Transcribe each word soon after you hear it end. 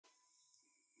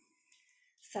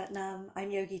Satnam, I'm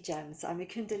Yogigems. I'm a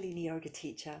Kundalini yoga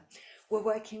teacher. We're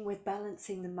working with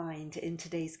balancing the mind in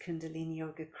today's Kundalini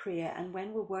yoga kriya. And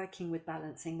when we're working with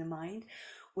balancing the mind,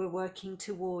 we're working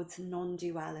towards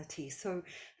non-duality. So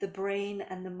the brain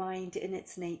and the mind in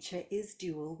its nature is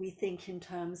dual. We think in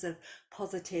terms of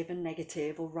positive and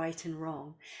negative or right and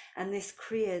wrong. And this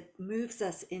kriya moves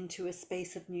us into a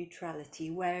space of neutrality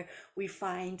where we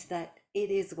find that it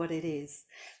is what it is.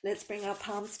 Let's bring our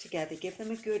palms together, give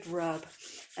them a good rub,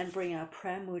 and bring our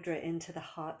prayer mudra into the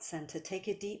heart center. Take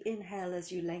a deep inhale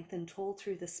as you lengthen tall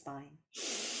through the spine.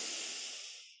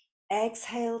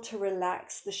 Exhale to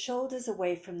relax the shoulders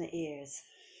away from the ears.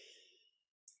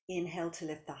 Inhale to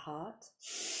lift the heart.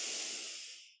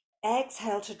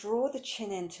 Exhale to draw the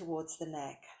chin in towards the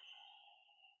neck.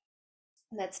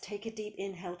 Let's take a deep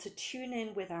inhale to tune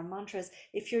in with our mantras.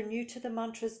 If you're new to the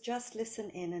mantras, just listen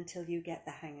in until you get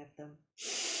the hang of them.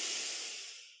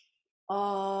 Om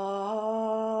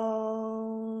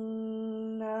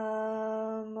Namo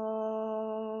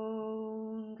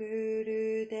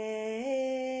Gurudev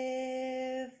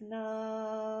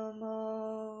Namo.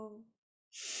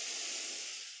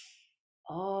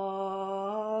 Om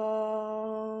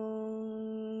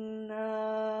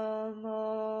Namo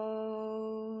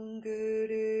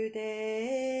Gurudev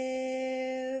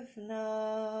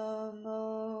Namo.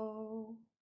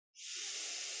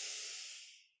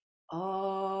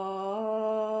 Om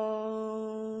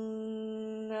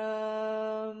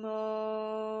Namo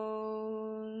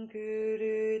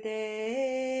Gurudev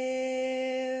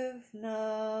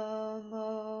Namo.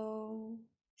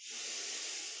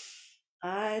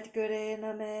 Adgure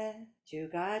Name,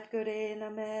 Jugadgure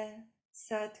Name,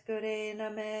 Satgure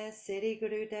Name, Siri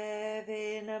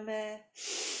Gurudeve Name.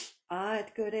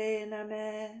 Adgure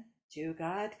Name,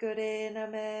 Jugadgure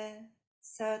Name,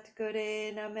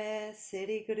 Satgure Name,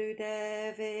 Siri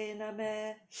Gurudeve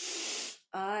Name.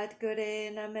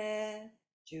 Adgure Name,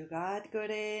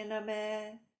 Jugadgure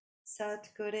Name,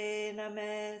 Satgure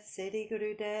Name, Siri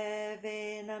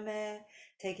Gurudeve Name.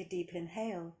 Take a deep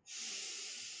inhale.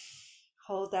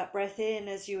 Hold that breath in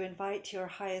as you invite your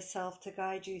higher self to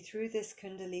guide you through this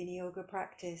Kundalini yoga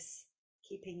practice,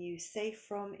 keeping you safe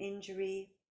from injury,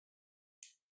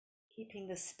 keeping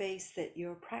the space that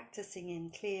you're practicing in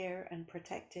clear and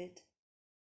protected.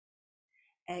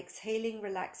 Exhaling,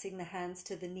 relaxing the hands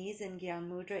to the knees in Gyan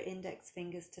Mudra, index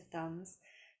fingers to thumbs,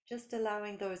 just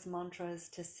allowing those mantras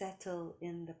to settle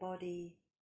in the body,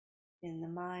 in the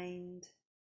mind,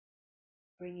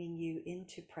 bringing you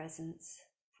into presence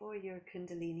for your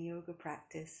Kundalini yoga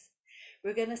practice.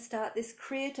 We're going to start this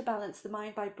kriya to balance the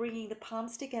mind by bringing the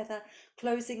palms together,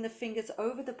 closing the fingers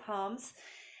over the palms,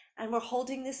 and we're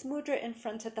holding this mudra in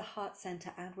front of the heart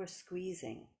center and we're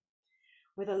squeezing.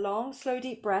 With a long, slow,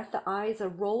 deep breath, the eyes are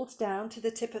rolled down to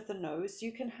the tip of the nose.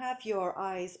 You can have your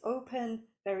eyes open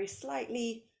very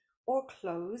slightly or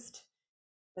closed,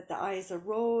 but the eyes are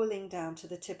rolling down to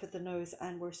the tip of the nose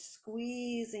and we're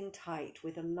squeezing tight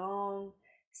with a long,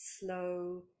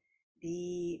 slow,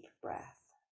 deep breath.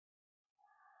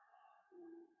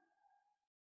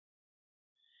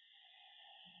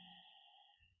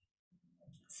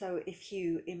 So if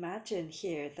you imagine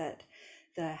here that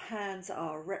the hands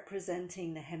are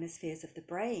representing the hemispheres of the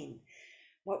brain,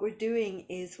 what we're doing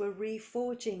is we're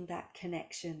reforging that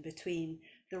connection between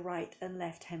the right and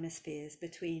left hemispheres,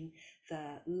 between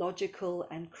the logical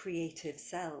and creative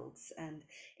selves. And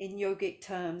in yogic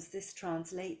terms, this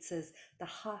translates as the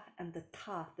ha and the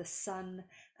ta, the sun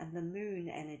and the moon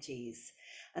energies.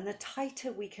 And the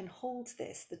tighter we can hold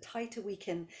this, the tighter we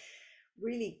can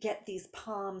really get these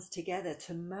palms together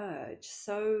to merge,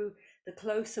 so the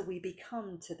closer we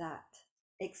become to that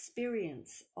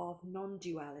experience of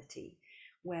non-duality,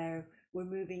 where we're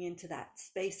moving into that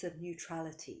space of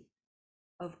neutrality,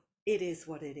 of it is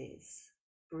what it is.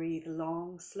 Breathe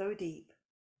long, slow, deep.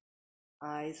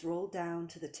 Eyes roll down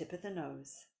to the tip of the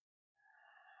nose.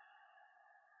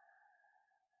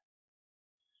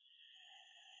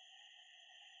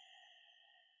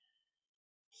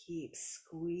 Keep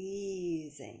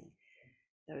squeezing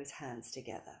those hands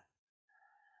together.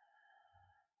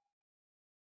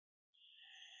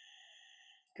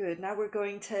 Good. Now we're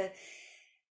going to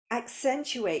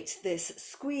accentuate this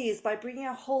squeeze by bringing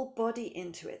our whole body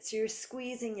into it. So you're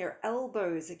squeezing your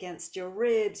elbows against your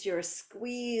ribs, you're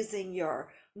squeezing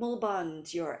your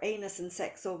mulband, your anus and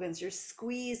sex organs, you're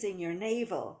squeezing your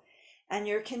navel, and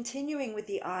you're continuing with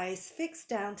the eyes fixed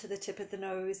down to the tip of the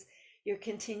nose. You're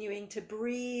continuing to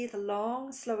breathe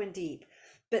long, slow and deep,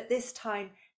 but this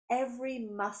time every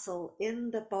muscle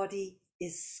in the body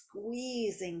is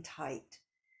squeezing tight.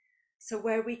 So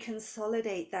where we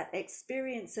consolidate that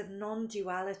experience of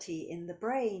non-duality in the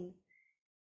brain,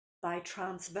 by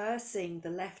transversing the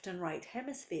left and right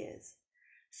hemispheres,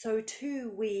 so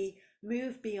too we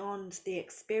move beyond the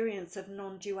experience of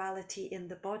non-duality in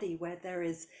the body, where there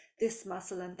is this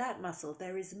muscle and that muscle,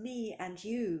 there is me and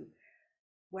you,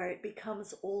 where it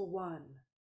becomes all one.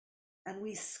 And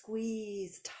we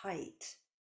squeeze tight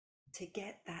to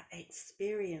get that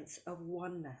experience of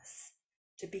oneness,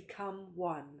 to become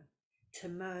one, to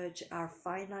merge our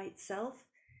finite self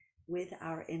with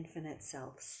our infinite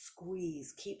self.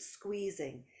 Squeeze, keep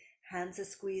squeezing. Hands are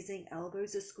squeezing,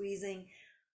 elbows are squeezing,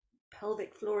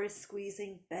 pelvic floor is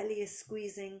squeezing, belly is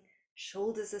squeezing,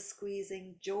 shoulders are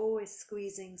squeezing, jaw is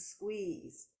squeezing.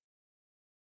 Squeeze.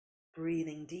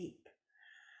 Breathing deep.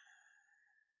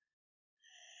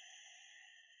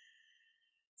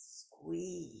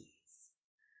 Squeeze.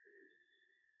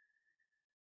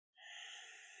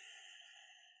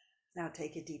 Now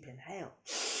take a deep inhale.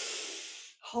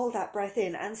 Hold that breath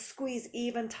in and squeeze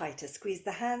even tighter. Squeeze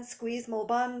the hands, squeeze more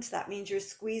bund. That means you're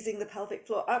squeezing the pelvic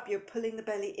floor up. You're pulling the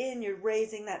belly in. You're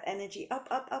raising that energy up,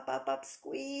 up, up, up, up.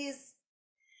 Squeeze.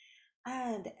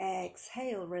 And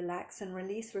exhale, relax and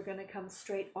release. We're going to come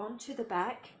straight onto the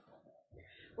back.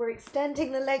 We're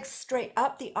extending the legs straight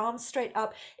up, the arms straight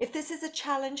up. If this is a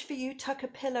challenge for you, tuck a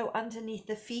pillow underneath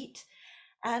the feet.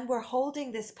 And we're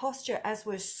holding this posture as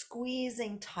we're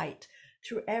squeezing tight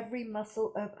through every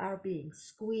muscle of our being.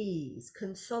 Squeeze,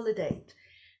 consolidate,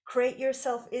 create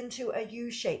yourself into a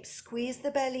U shape. Squeeze the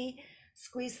belly,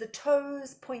 squeeze the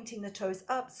toes, pointing the toes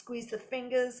up, squeeze the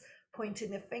fingers,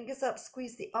 pointing the fingers up,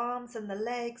 squeeze the arms and the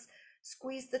legs,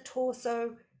 squeeze the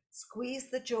torso, squeeze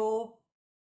the jaw.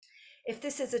 If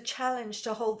this is a challenge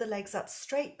to hold the legs up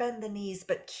straight, bend the knees,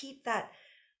 but keep that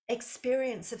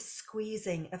experience of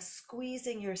squeezing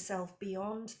yourself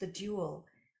beyond the dual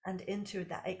and into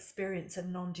that experience of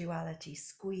non-duality.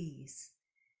 Squeeze.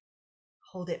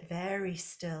 Hold it very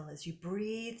still as you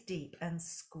breathe deep and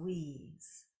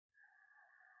squeeze.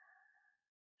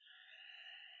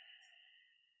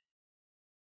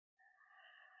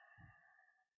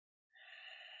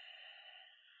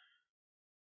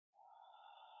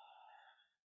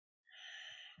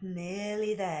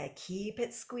 Nearly there. Keep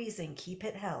it squeezing, keep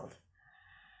it held.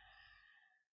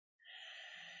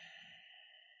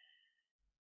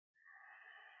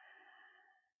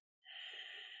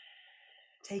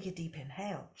 Take a deep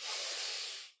inhale.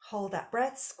 Hold that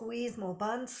breath, squeeze more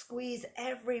bund, squeeze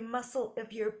every muscle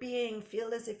of your being.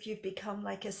 Feel as if you've become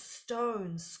like a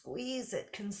stone. Squeeze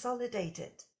it, consolidate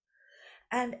it.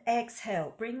 And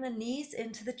exhale, bring the knees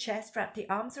into the chest, wrap the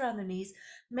arms around the knees.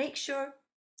 Make sure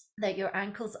that your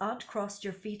ankles aren't crossed,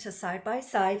 your feet are side by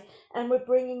side, and we're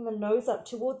bringing the nose up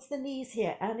towards the knees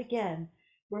here. And again,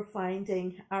 we're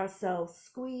finding ourselves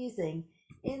squeezing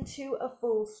into a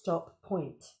full stop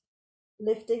point.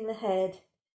 Lifting the head.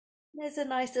 There's a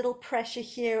nice little pressure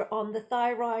here on the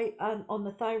thyroid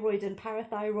and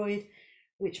parathyroid,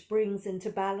 which brings into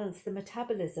balance the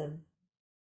metabolism.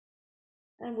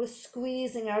 And we're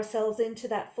squeezing ourselves into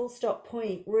that full stop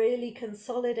point, really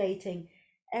consolidating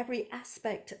every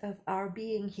aspect of our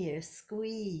being here.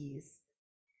 Squeeze.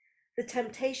 The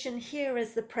temptation here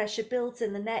as the pressure builds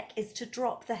in the neck is to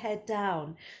drop the head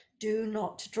down. Do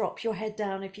not drop your head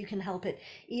down if you can help it.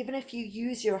 Even if you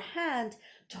use your hand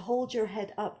to hold your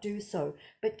head up, do so,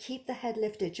 but keep the head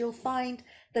lifted. You'll find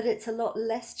that it's a lot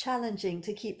less challenging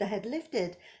to keep the head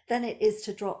lifted than it is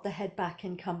to drop the head back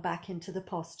and come back into the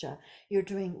posture. You're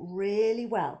doing really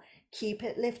well. Keep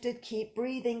it lifted, keep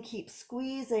breathing, keep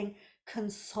squeezing,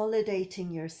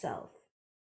 consolidating yourself.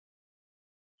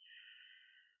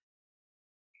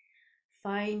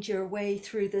 Find your way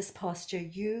through this posture.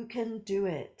 You can do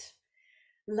it.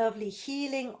 Lovely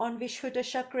healing on Vishuddha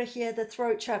chakra here, the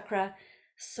throat chakra.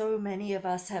 So many of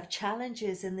us have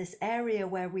challenges in this area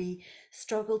where we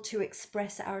struggle to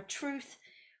express our truth.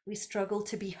 We struggle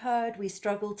to be heard. We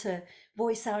struggle to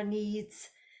voice our needs.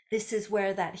 This is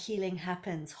where that healing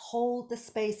happens. Hold the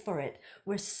space for it.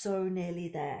 We're so nearly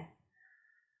there.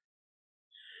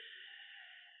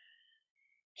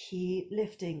 Keep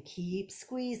lifting, keep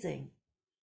squeezing.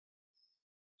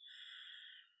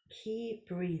 Keep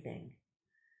breathing.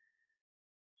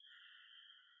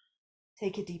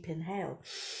 Take a deep inhale.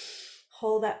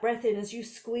 Hold that breath in as you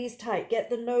squeeze tight. Get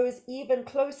the nose even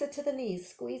closer to the knees.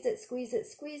 Squeeze it, squeeze it,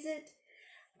 squeeze it.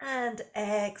 And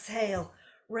exhale.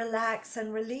 Relax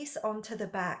and release onto the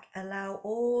back. Allow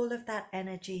all of that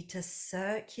energy to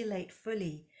circulate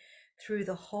fully through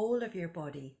the whole of your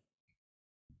body.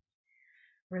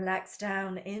 Relax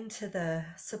down into the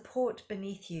support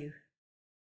beneath you.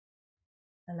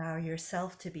 Allow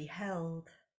yourself to be held.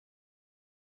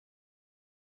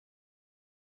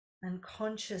 And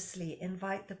consciously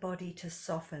invite the body to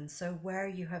soften. So where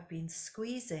you have been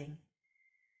squeezing,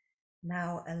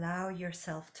 now allow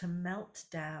yourself to melt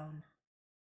down.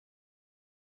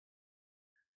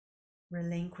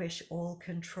 Relinquish all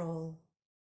control.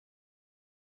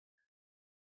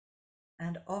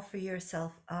 And offer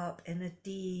yourself up in a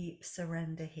deep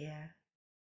surrender here.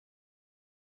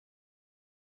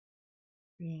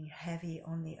 Being heavy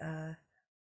on the earth.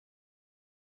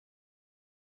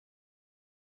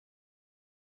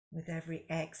 With every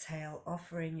exhale,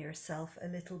 offering yourself a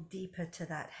little deeper to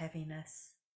that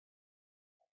heaviness.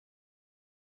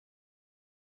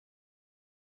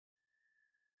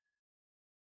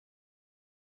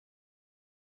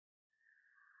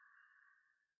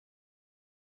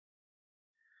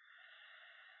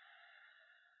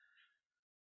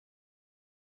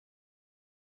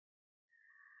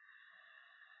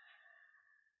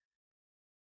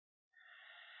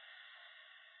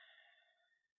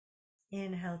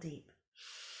 Inhale deep.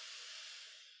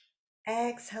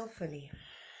 Exhale fully.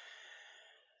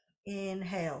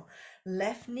 Inhale,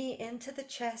 left knee into the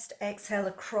chest. Exhale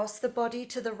across the body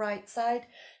to the right side.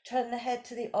 Turn the head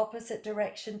to the opposite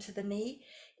direction to the knee.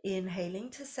 Inhaling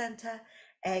to center,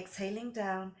 exhaling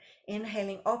down.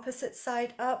 Inhaling opposite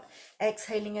side up,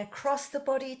 exhaling across the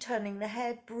body, turning the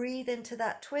head. Breathe into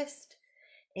that twist.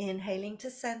 Inhaling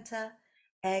to center,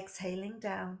 exhaling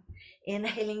down.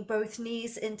 Inhaling both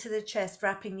knees into the chest,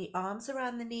 wrapping the arms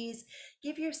around the knees.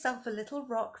 Give yourself a little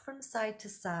rock from side to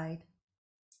side.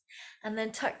 And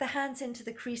then tuck the hands into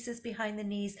the creases behind the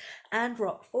knees and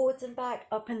rock forwards and back,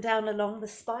 up and down along the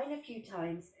spine a few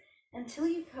times until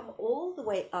you come all the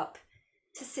way up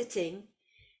to sitting.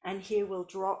 And here we'll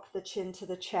drop the chin to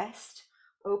the chest,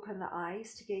 open the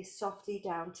eyes to gaze softly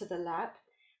down to the lap,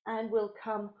 and we'll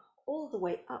come all the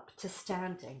way up to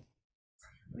standing.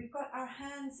 We've got our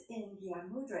hands in Gyan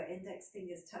Mudra, index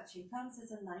fingers touching thumbs.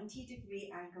 There's a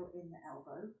 90-degree angle in the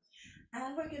elbow.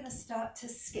 And we're going to start to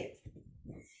skip.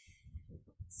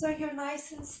 So you're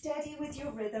nice and steady with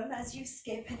your rhythm as you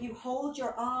skip, and you hold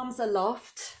your arms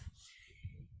aloft.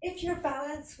 If your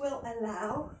balance will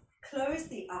allow, close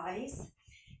the eyes.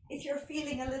 If you're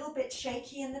feeling a little bit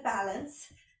shaky in the balance,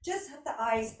 just have the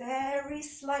eyes very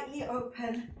slightly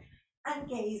open and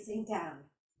gazing down.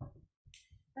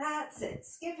 That's it.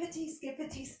 Skippity,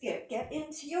 skippity, skip. Get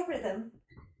into your rhythm.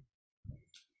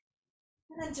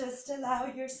 And just allow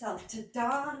yourself to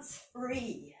dance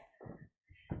free.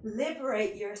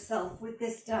 Liberate yourself with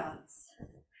this dance.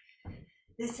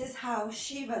 This is how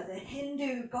Shiva, the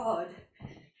Hindu god,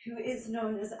 who is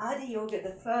known as Adi Yoga,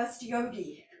 the first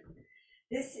yogi,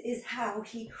 this is how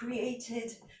he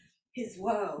created his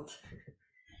world.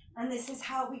 And this is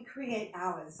how we create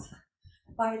ours.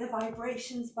 By the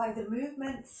vibrations, by the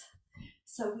movements,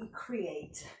 so we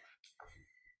create.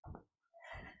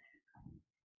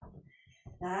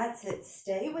 That's it.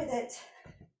 Stay with it.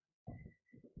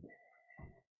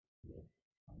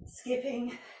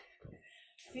 Skipping,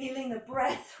 feeling the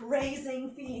breath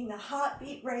raising, feeling the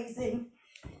heartbeat raising.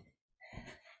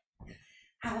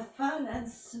 Have fun and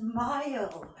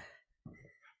smile.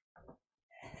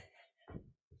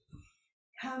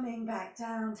 Coming back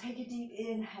down, take a deep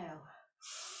inhale.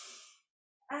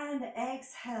 And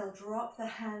exhale, drop the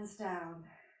hands down.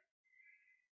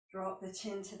 Drop the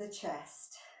chin to the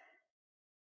chest.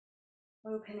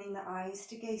 Opening the eyes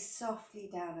to gaze softly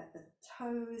down at the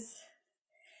toes.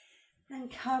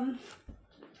 And come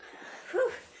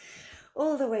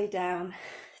all the way down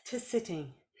to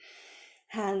sitting.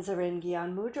 Hands are in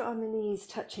Gyan Mudra on the knees,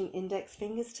 touching index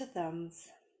fingers to thumbs.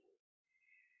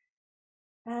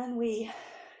 And we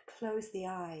close the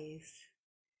eyes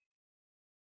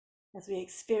as we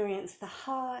experience the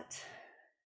heart,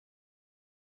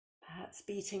 perhaps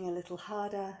beating a little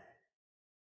harder.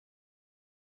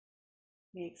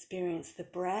 We experience the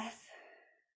breath,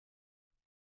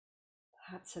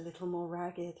 perhaps a little more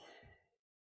ragged.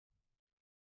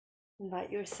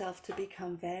 Invite yourself to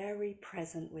become very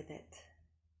present with it.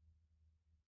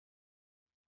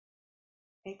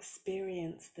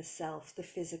 Experience the self, the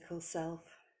physical self.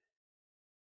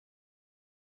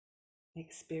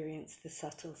 Experience the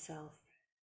subtle self.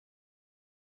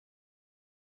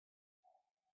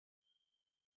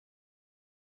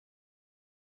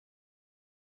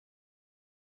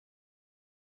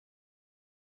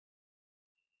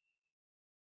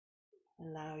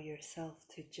 Allow yourself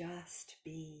to just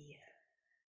be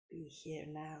here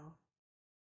now.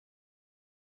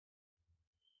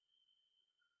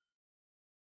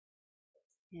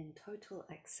 In total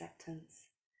acceptance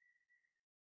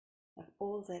of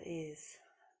all that is,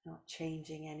 not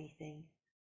changing anything.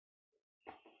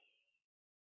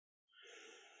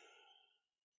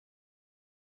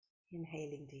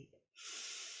 Inhaling deep.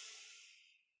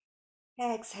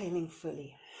 Exhaling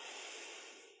fully.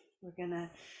 We're going to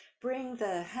bring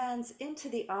the hands into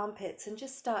the armpits and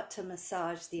just start to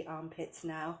massage the armpits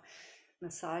now.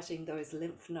 Massaging those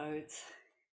lymph nodes,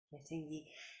 getting the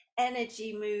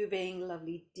energy moving,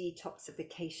 lovely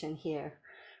detoxification here.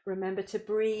 Remember to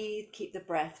breathe, keep the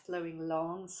breath flowing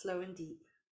long, slow and deep.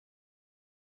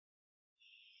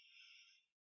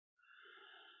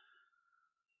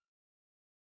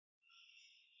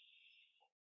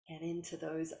 Get into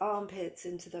those armpits,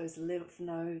 into those lymph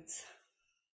nodes.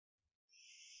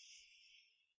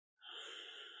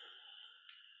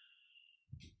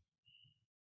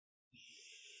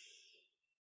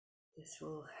 This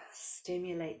will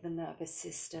stimulate the nervous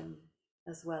system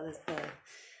as well as the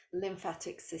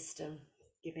lymphatic system,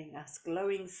 giving us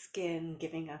glowing skin,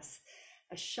 giving us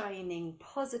a shining,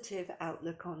 positive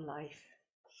outlook on life.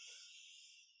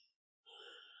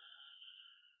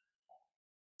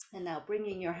 And now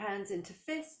bringing your hands into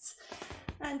fists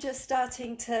and just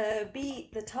starting to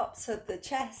beat the tops of the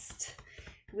chest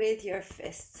with your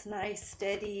fists. Nice,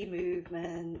 steady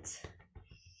movement.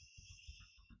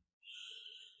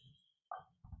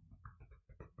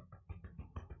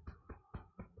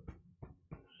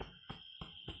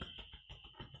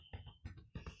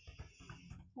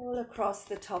 All across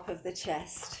the top of the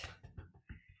chest.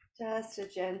 Just a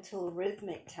gentle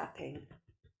rhythmic tapping.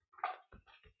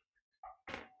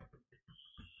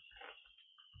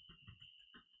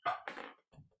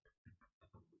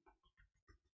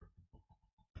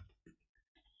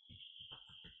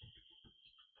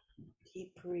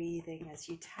 Keep breathing as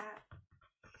you tap.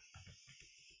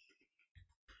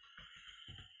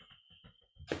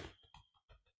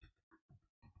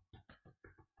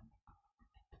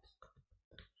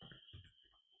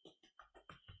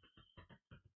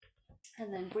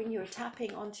 And then bring your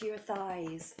tapping onto your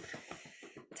thighs.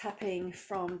 Tapping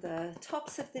from the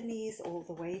tops of the knees all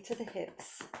the way to the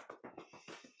hips.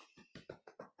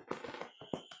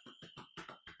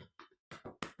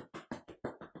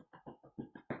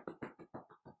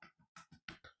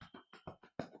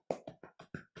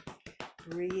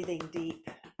 Breathing deep.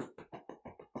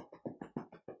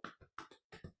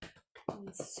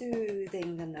 And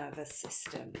soothing the nervous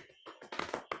system.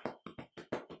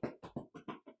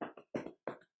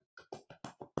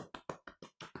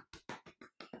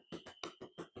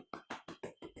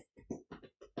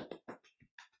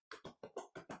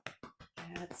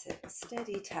 That's it,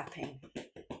 steady tapping.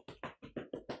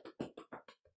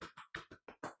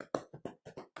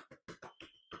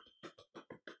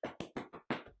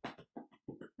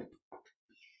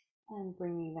 And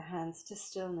bringing the hands to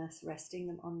stillness, resting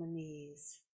them on the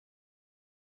knees.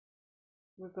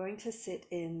 We're going to sit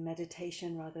in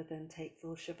meditation rather than take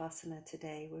full Shavasana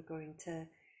today. We're going to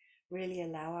really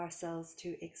allow ourselves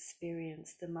to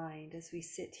experience the mind as we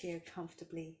sit here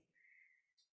comfortably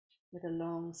with a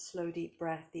long, slow, deep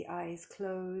breath, the eyes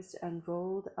closed and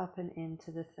rolled up and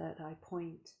into the third eye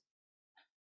point.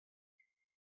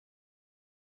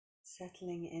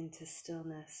 Settling into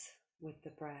stillness with the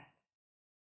breath.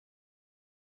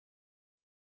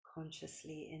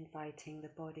 Consciously inviting the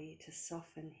body to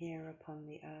soften here upon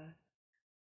the earth.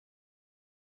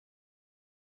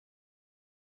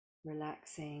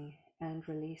 Relaxing and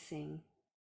releasing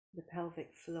the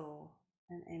pelvic floor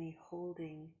and any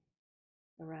holding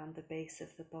around the base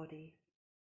of the body.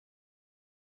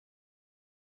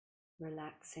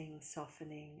 Relaxing,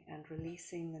 softening and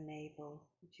releasing the navel,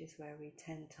 which is where we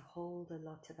tend to hold a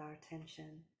lot of our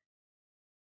tension.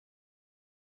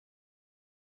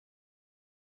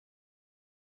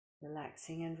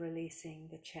 Relaxing and releasing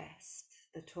the chest,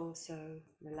 the torso,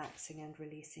 relaxing and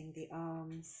releasing the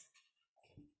arms.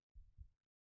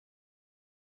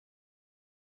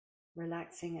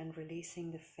 Relaxing and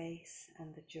releasing the face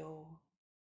and the jaw.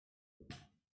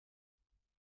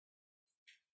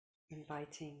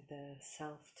 Inviting the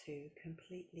self to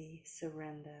completely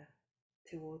surrender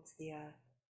towards the earth,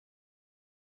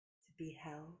 to be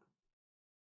held.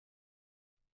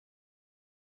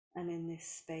 And in this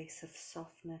space of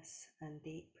softness and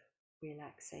deep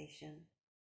relaxation,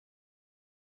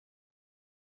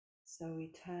 so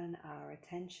we turn our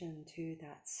attention to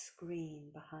that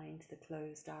screen behind the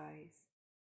closed eyes.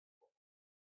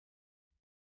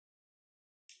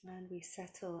 And we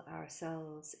settle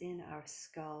ourselves in our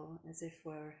skull as if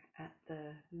we're at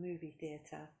the movie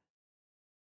theatre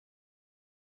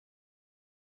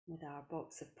with our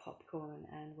box of popcorn,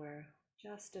 and we're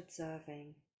just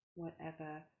observing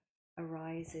whatever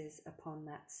arises upon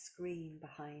that screen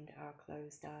behind our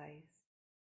closed eyes.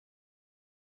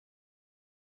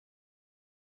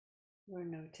 We're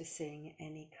noticing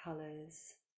any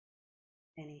colors,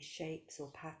 any shapes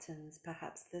or patterns.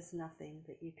 Perhaps there's nothing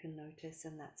that you can notice,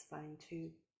 and that's fine too.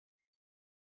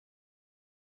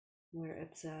 We're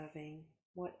observing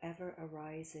whatever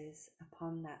arises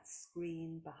upon that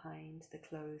screen behind the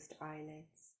closed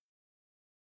eyelids.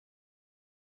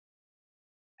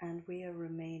 And we are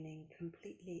remaining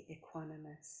completely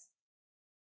equanimous.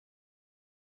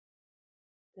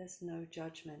 There's no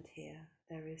judgment here.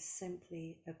 There is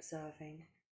simply observing.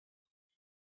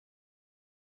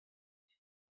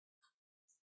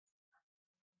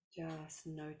 Just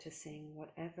noticing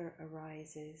whatever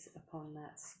arises upon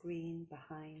that screen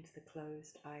behind the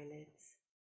closed eyelids.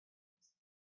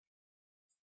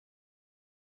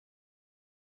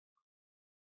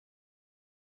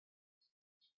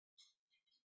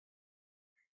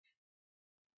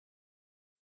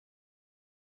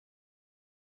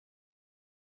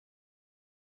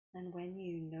 And when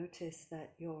you notice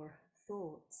that your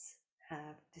thoughts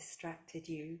have distracted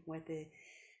you, whether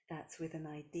that's with an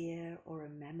idea or a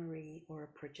memory or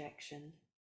a projection,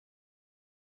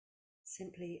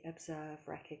 simply observe,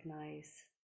 recognize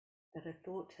that a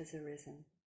thought has arisen,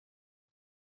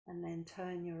 and then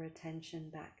turn your attention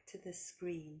back to the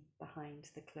screen behind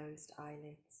the closed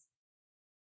eyelids.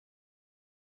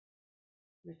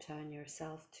 Return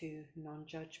yourself to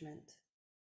non-judgment,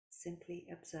 simply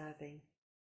observing.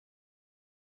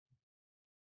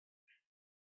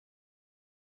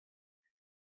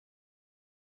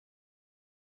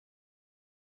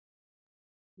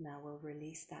 Now we'll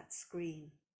release that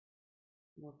screen.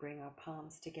 We'll bring our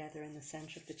palms together in the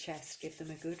center of the chest, give them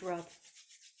a good rub.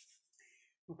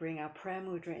 We'll bring our prayer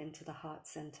mudra into the heart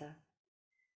center,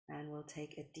 and we'll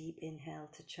take a deep inhale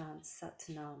to chant Sat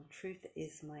Nam, truth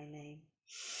is my name.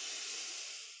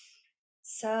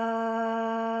 Sat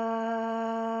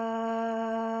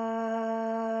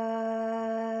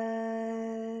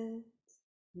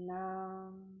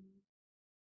Nam.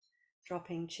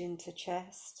 Dropping chin to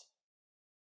chest,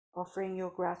 offering your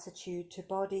gratitude to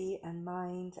body and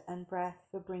mind and breath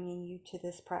for bringing you to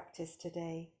this practice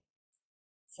today.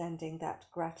 Sending that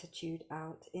gratitude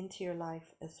out into your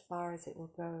life as far as it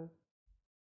will go.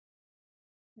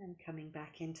 And coming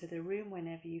back into the room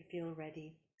whenever you feel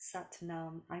ready. Sat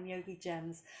Nam. I'm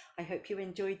Yogigems. I hope you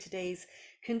enjoyed today's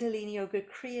Kundalini Yoga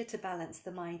Kriya to balance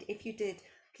the mind. If you did,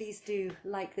 please do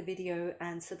like the video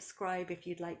and subscribe if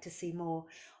you'd like to see more.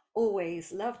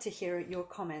 Always love to hear your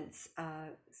comments.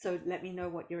 So let me know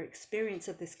what your experience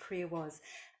of this Kriya was.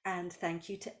 And thank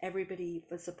you to everybody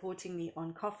for supporting me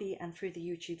on Coffee and through the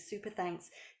YouTube super thanks.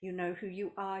 You know who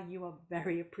you are. You are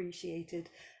very appreciated.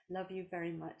 Love you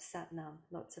very much. Sat Nam.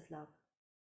 Lots of love.